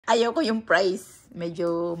Ayaw ko yung price.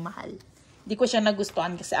 Medyo mahal. Hindi ko siya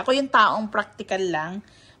nagustuhan kasi ako yung taong practical lang.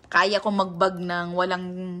 Kaya ko magbag ng walang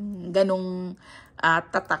ganong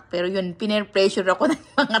tatak. Pero yun, pinir-pressure ako ng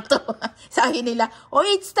mga to. Sabi nila, oh,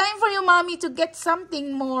 it's time for your mommy to get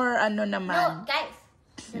something more, ano naman. No, guys.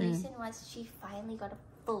 The reason was she finally got a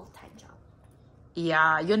full-time job.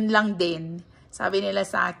 Yeah, yun lang din. Sabi nila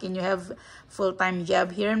sa akin, you have full-time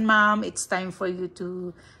job here, mom. It's time for you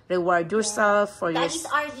to reward yourself for Daddy's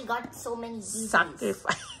your already got so many Yeezys.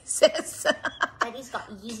 sacrifices. Daddy's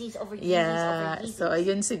got Yeezys over Yeezys Yeah, over Yeezys. so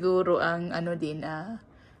ayun siguro ang ano din,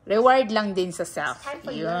 reward lang din sa self. Time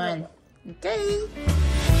for Yun. Okay.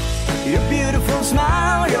 Your beautiful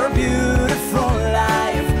smile, your beautiful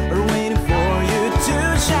life are waiting for you to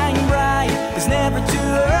shine bright. It's never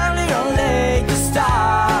too early or late to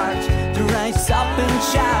start to rise up and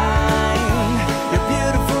shine. Your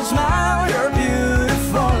beautiful smile, your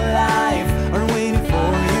beautiful life are waiting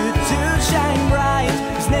for you to shine bright.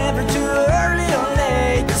 It's never too early or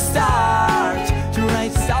late to start to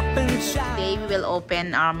rise up and shine. Today we will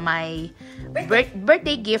open my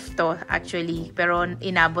birthday gift to actually, pero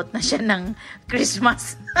inabot na siya ng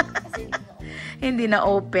Christmas. Hindi na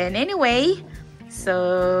open. Anyway, so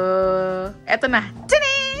eto na.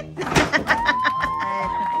 Tadaan!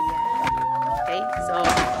 Okay, so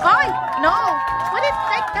ay, no! Put it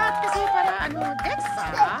like that kasi para ano,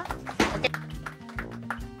 Dexa. Okay.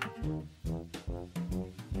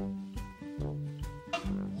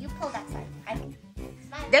 You pull that side.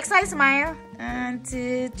 Smile. Dexa, smile. 1,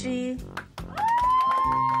 2, 3.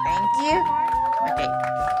 Thank you. Okay.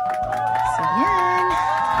 So, yan.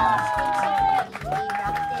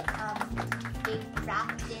 They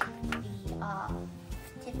wrapped it the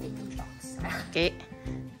Tiffany box. Okay.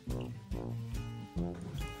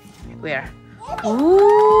 Where? Ooh.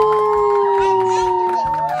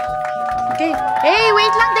 Okay. Hey,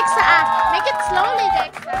 wait lang, Dexa. Make it slowly,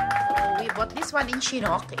 Dexa. So, we bought this one in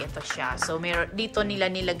Chinook. Ito siya. So, dito nila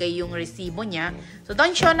nilagay yung resibo niya. So,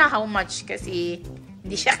 don't show na how much kasi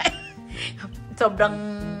hindi siya sobrang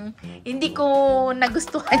hindi ko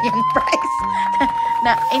nagustuhan yung price.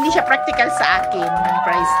 Na hindi siya practical sa akin yung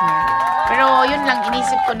price niya. Pero yun lang,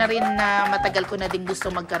 inisip ko na rin na matagal ko na din gusto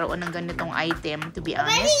magkaroon ng ganitong item, to be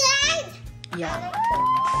honest. Yeah.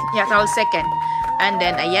 Yeah, so second. And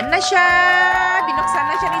then, ayan na siya. Binuksan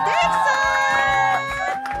na siya ni Dexa.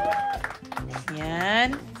 Ayan.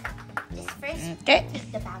 Okay.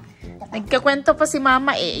 Nagkakwento pa si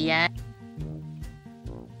mama eh. Ayan.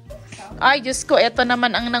 Ay, Diyos ko, ito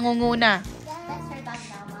naman ang nangunguna.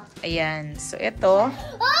 Ayan. So, ito.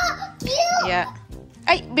 Oh, cute! Yeah.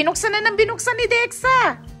 Ay, binuksan na ng binuksan ni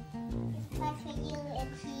Dexa.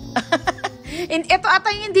 Ito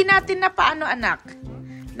ata yung hindi natin na paano, anak.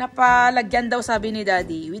 Napalagyan daw, sabi ni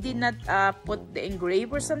Daddy. We did not put the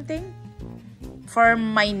engrave or something? For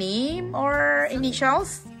my name or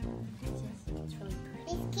initials?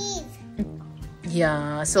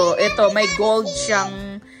 Yeah. So, ito, may gold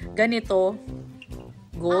siyang ganito.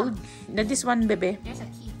 Gold. Na this one, bebe. There's a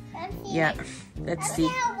key. Yeah. Let's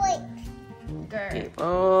see. Okay.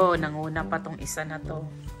 Oh, nanguna pa tong isa na to.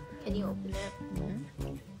 Can you open it?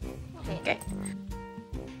 Okay.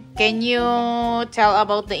 Can you tell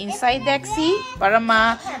about the inside, Dexy? Para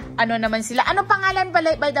ano naman sila. Anong pangalan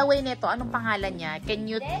by the way nito? Anong pangalan niya? Can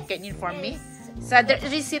you inform me? Sa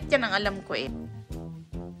receipt yan ang alam ko eh.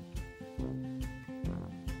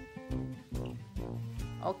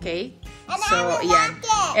 Okay. So, yan.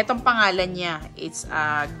 Itong pangalan niya. It's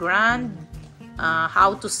Grand.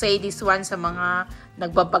 How to say this one sa mga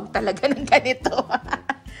nagbabag talaga ng ganito.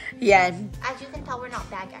 Yan. As you can tell, we're not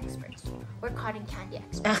bag experts. We're cotton candy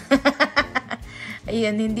experts.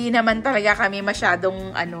 Ayan, hindi naman talaga kami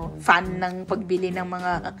masyadong fan ng pagbili ng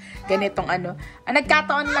mga ganitong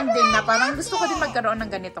nagkataon lang din na parang gusto ko din magkaroon ng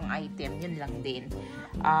ganitong item. Yun lang din.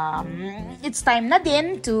 It's time na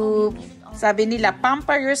din to, sabi nila,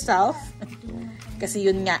 pamper yourself. Kasi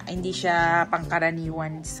yun nga, hindi siya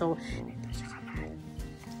pangkaraniwan. So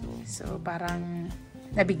parang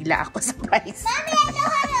nabigla ako sa price. Mommy, I know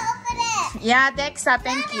how to open it! Yeah, Dexa,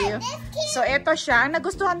 thank you. So, ito siya. Ang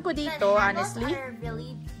nagustuhan ko dito, honestly. Are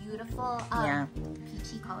really beautiful, yeah.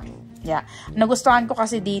 peachy color. Yeah. Nagustuhan ko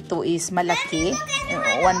kasi dito is malaki.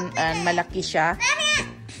 Malaki siya.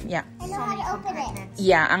 Yeah. I know how to open it.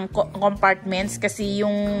 Yeah, ang compartments kasi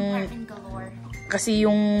yung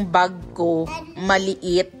bag ko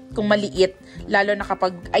maliit. Kung maliit, lalo na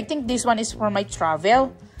kapag I think this one is for my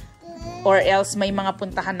travel. Or else may mga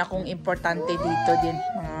puntahan akong importante dito din.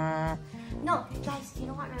 No, guys, do you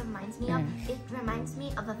know what it reminds me of? It reminds me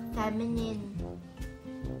of a feminine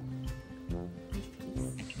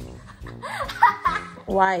briefcase.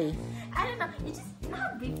 Why? I don't know. It's just, you know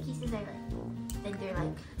how briefcases are like, then they're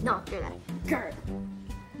like, no, they're like, girl,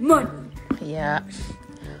 money. Yeah.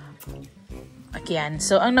 Ayan.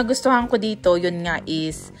 So, ang nagustuhan ko dito, yun nga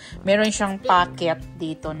is, meron siyang pocket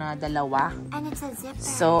dito na dalawa. And it's a zipper.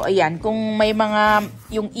 So, ayan. Kung may mga,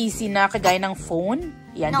 yung easy na kagaya ng phone,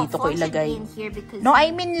 yan, No, dito ko phone should ilagay. be in here because No,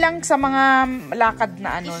 I mean lang sa mga lakad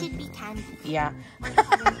na ano. it should be candy. Yeah.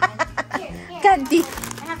 Here, here. Candy.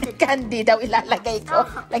 I have the Candy daw ilalagay ko.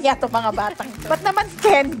 Lagyan ito mga batang to. Ba't naman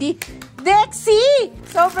candy? Dexy!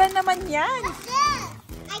 Sobra naman yan.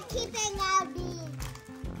 I keep it now,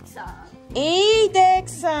 so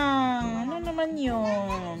Dexang! Ano naman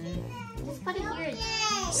yun? just put it here.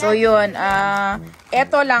 So yun,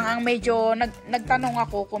 eto lang ang medyo nagtanong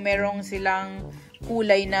ako kung merong silang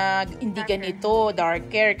kulay na hindi ganito,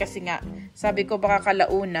 darker, kasi nga sabi ko baka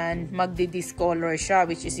kalaunan magdi-discolor siya,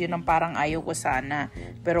 which is yun ang parang ayaw ko sana,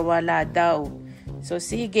 pero wala daw. So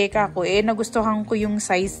sige kako, nagustuhan ko yung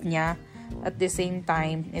size niya, at the same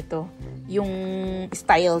time ito yung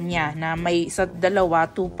style niya na may sa dalawa,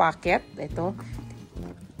 2 pocket, ito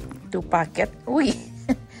 2 pocket, uy.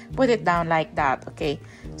 Put it down like that, okay?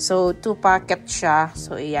 So, 2 pocket siya.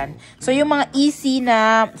 So, ayan. So, yung mga easy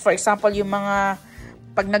na, for example, yung mga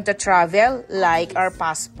pag nagta-travel, like our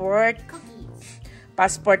passport.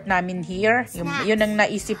 Passport namin here. Yun ang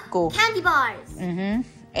naisip ko. Candy bars.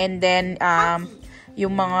 And then,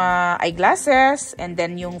 yung mga eyeglasses, and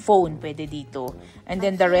then yung phone, pwede dito. And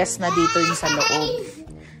then the rest na dito yung sa loob.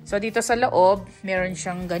 So, dito sa loob, meron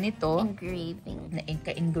siyang ganito. Engraving. Na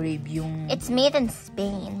engrave yung It's made in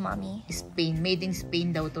Spain, mommy. Spain. Made in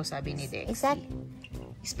Spain daw to, sabi ni Dex. Is that?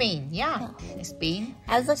 Spain, yeah. Spain.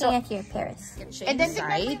 I was looking at your Paris. And then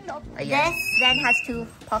side. This then has 2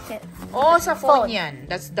 pockets. Oh, sa phone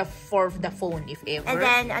yan. That's the for the phone, if ever. And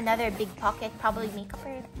then another big pocket, probably makeup.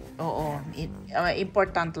 Oo.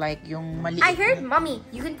 Important like yung maliit. I heard, mommy,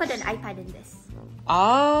 you can put an iPad in this.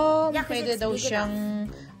 Yeah, 'cause pwede it's daw big siyang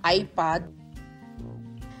iPad.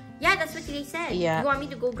 Yeah, that's what they said. Yeah. You want me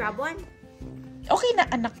to go grab one? Okay na,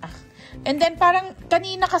 anak ah. And then parang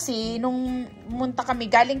kanina kasi nung munta kami,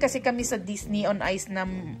 galing kasi kami sa Disney on Ice na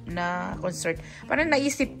concert. Parang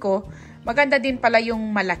naisip ko, maganda din pala yung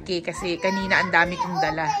malaki kasi kanina ang dami kong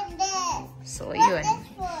dala. So yun.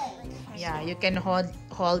 Yeah, you can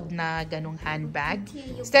hold na ganung handbag.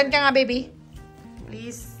 Stand ka nga, baby.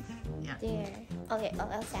 Please. Yeah. There. Okay,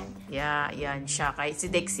 I'll stand. Yeah, yan siya. Kahit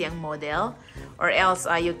si Dexy ang model. Or else,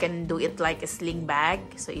 you can do it like a sling bag.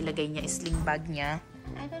 So, ilagay niya sling bag niya.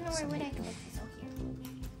 I don't know where would I put this. Okay.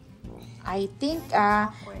 I think,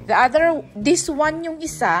 this one yung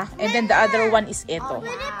isa, and then the other one is ito.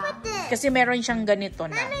 Kasi meron siyang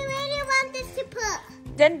ganito na. Where do you want this to put?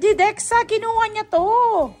 Then, di Dexa, kinuha niya to.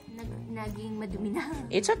 Naging madumi na.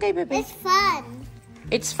 It's okay, baby. It's fun.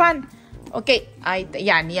 It's fun. Okay,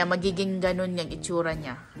 yan, magiging ganun yung itsura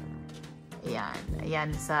niya.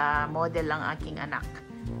 Ayan, sa model lang aking anak.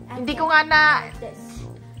 Hindi ko nga na,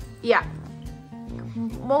 yeah.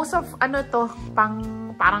 Most of, to,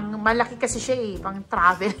 parang malaki kasi siya pang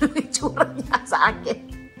travel itsura niya sa akin.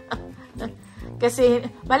 Kasi,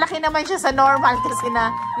 malaki naman siya sa normal kasi na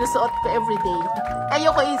yusuot ko everyday.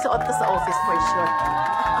 Ayoko isuot ko sa office for sure.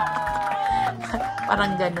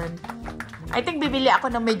 Parang ganun. I think bibili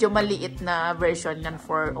ako ng medyo maliit na version yan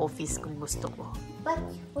for office kung gusto ko. But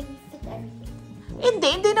will you fit everything?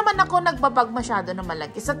 Hindi naman ako nagbabag masyado na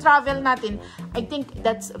malaki. Sa travel natin, I think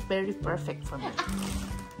that's very perfect for me.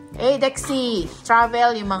 Dexy,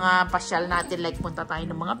 travel, yung mga pasyal natin, like punta tayo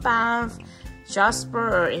ng mga Banff,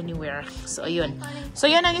 Jasper, or anywhere. So, ayun.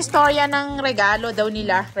 So, yun ang istorya ng regalo daw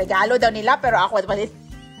nila. Regalo daw nila, pero ako pa din.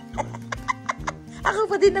 Ako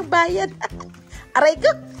pa din nagbayad. Aray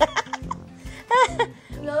ko.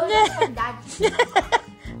 No, that's from Dad.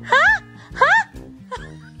 Ha?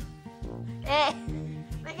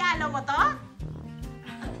 Regalo mo to?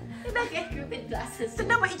 Get Reuben glasses. Ito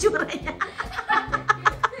na ba itsura niya?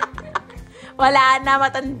 Wala na,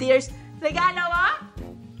 matandiers. Regalo mo?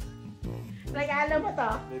 Regalo mo to?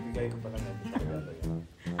 Bibigay ko pa naman sa regalo yan.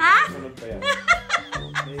 Ha? Kasunod pa yan.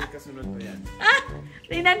 May kasunod pa yan.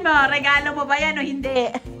 Tingnan mo, regalo mo ba yan o hindi?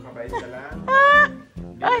 Makabait ka lang.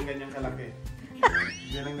 Hindi lang ganyang kalaki.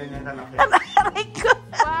 Hindi lang ganyang kalaki. Aray ko.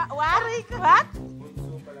 Aray ko. What?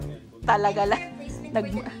 Bunso pa lang yan. Bunso. Talaga lang.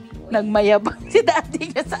 Nagmayabang si daddy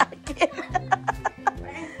niya sa akin.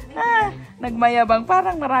 Nagmayabang.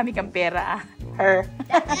 Parang marami kang pera. Her.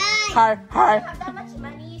 That much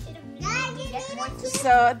money, you should have get more. So,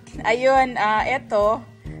 ayun. Ito,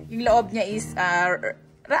 yung loob niya is,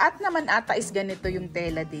 raat naman ata is ganito yung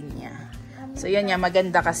tela din niya. So, yan niya.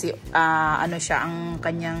 Maganda kasi, ano siya, ang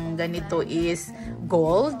kanyang ganito is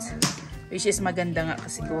gold. Which is maganda nga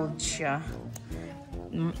kasi gold siya.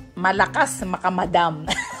 Malakas makamadam.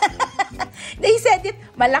 They said it,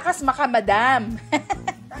 malakas makamadam.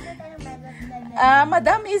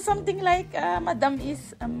 Madam is something like, madam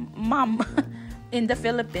is mom in the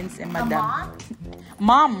Philippines. Madam.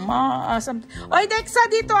 Mom. Something. Oy, Dexa,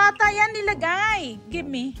 dito ata yan nilagay. Give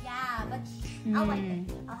me. Yeah, but I'll wipe it.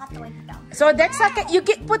 I'll have to wipe it down. So, Dexa, you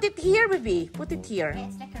put it here, baby. Put it here.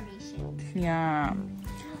 It's decoration. Yeah.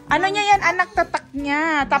 Ano niya yan? Anak tatak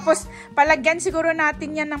niya. Tapos, palagyan siguro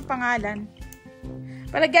natin yan ng pangalan.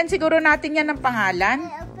 Palagyan siguro natin yan ng pangalan.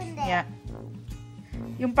 Yeah.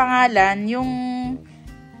 Yung pangalan,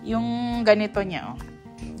 yung ganito niya, oh.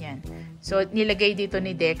 Yan. So, nilagay dito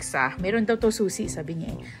ni Dexa. Meron daw to susi, sabi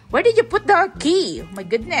niya. Where did you put the key? Oh my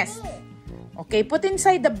goodness. Okay, put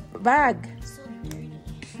inside the bag. So dirty.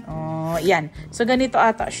 Oh, yan. So, ganito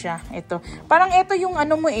ata siya. Ito. Parang ito yung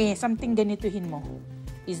ano mo eh. Something ganituhin mo.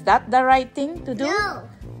 Is that the right thing to do? No.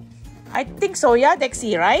 I think so, yeah,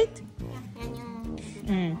 Dexy, right?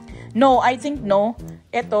 No, I think no.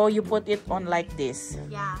 Ito, you put it on like this.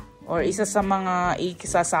 Yeah. Or isa sa mga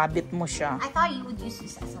ikasasabit mo siya. I thought you would use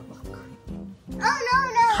this as a lock. Oh,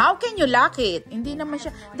 no. How can you lock it? Hindi naman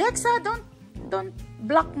siya. Dexa, don't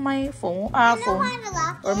block my phone, phone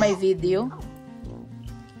or my video.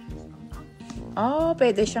 Oh,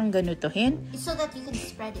 pwede siyang ganutuhin. So that you can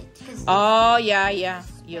spread it. Oh, yeah.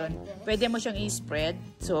 Yun. Pwede mo siyang i-spread.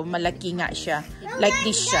 So, malaki nga siya. Like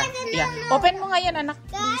this siya. Yeah. Open mo nga yan, anak.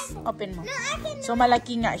 Please. Open mo. So,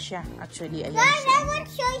 malaki nga siya. Actually, ayan siya. I want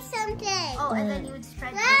to show you something. Oh, and then you would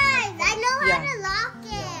spread it. Guys, I know how Yeah. to lock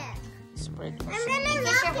it. Spread mo I'm siya. gonna In case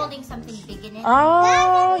lock you're it. holding something big in it.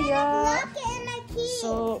 Oh, yeah. Lock it in my key.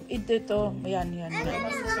 So, ito. Ayan.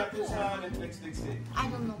 Sa Netflix, I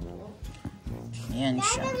don't know. Ayan Dad,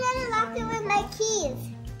 siya. I'm gonna lock it with my keys.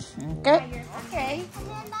 Okay. Okay. I'm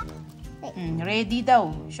gonna lock it. Ready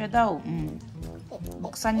daw. Siya daw.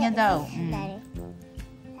 Buksan niya daw.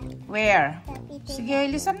 Where?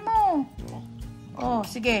 Sige, lisan mo. Oh,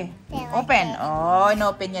 sige. Open. Oh,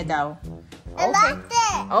 inopen niya daw. I Okay. locked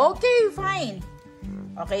it. Okay, fine.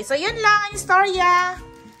 Okay, so yun lang ang istorya.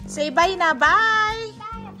 Say bye na. Bye!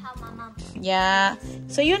 How mama. Yeah.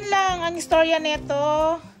 So yun lang ang istorya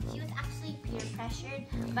nito. She was actually peer pressured.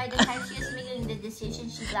 By the time she was making the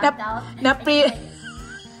decision, she blacked out. Na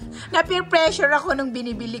peer pressure ako nung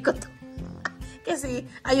binibili ko to. Kasi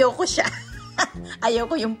ayoko siya.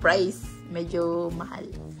 Ayoko yung price. Medyo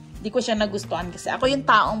mahal. Di ko siya nagustuhan kasi ako yung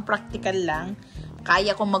taong practical lang.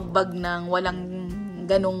 Kaya ko magbag ng walang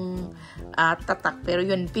ganong tatak. Pero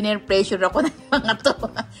yun, piner-pressure ako ng mga to.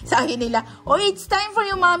 Sabi nila, oh, it's time for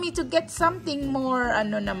you, mommy, to get something more,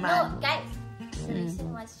 ano No, naman. guys. The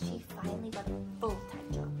reason was she finally got a full-time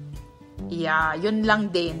job. Yeah, yun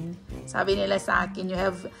lang din. Sabi nila sa akin, you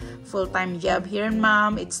have full-time job here,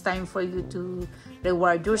 mom. It's time for you to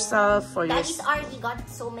reward yourself for your Daddy's already got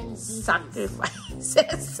so many Yeezys.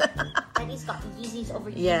 sacrifices. Daddy's got Yeezys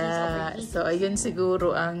over Yeezys Yeah, over Yeezys. so ayun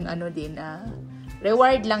siguro ang ano din,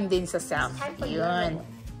 reward lang din sa self. Time for Yun.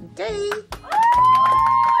 you. Okay.